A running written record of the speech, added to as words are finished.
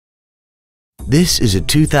This is a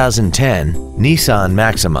 2010 Nissan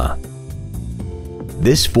Maxima.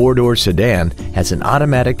 This four-door sedan has an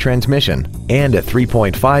automatic transmission and a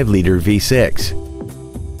 3.5-liter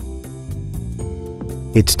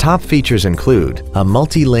V6. Its top features include a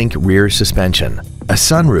multi-link rear suspension, a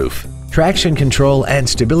sunroof, traction control and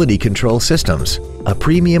stability control systems, a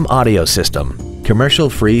premium audio system,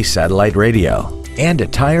 commercial-free satellite radio, and a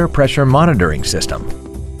tire pressure monitoring system.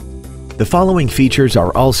 The following features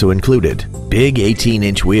are also included: big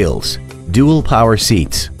 18-inch wheels, dual power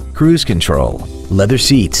seats, cruise control, leather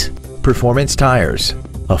seats, performance tires,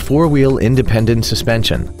 a four-wheel independent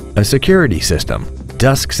suspension, a security system,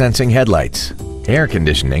 dusk sensing headlights, air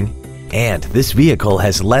conditioning, and this vehicle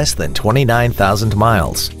has less than 29,000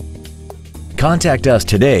 miles. Contact us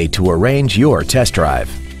today to arrange your test drive.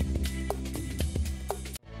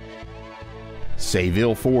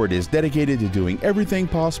 Sayville Ford is dedicated to doing everything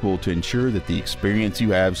possible to ensure that the experience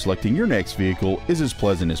you have selecting your next vehicle is as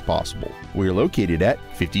pleasant as possible. We are located at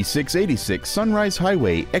 5686 Sunrise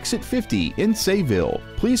Highway, Exit 50 in Sayville.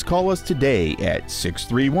 Please call us today at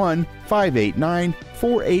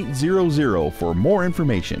 631-589-4800 for more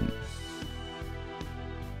information.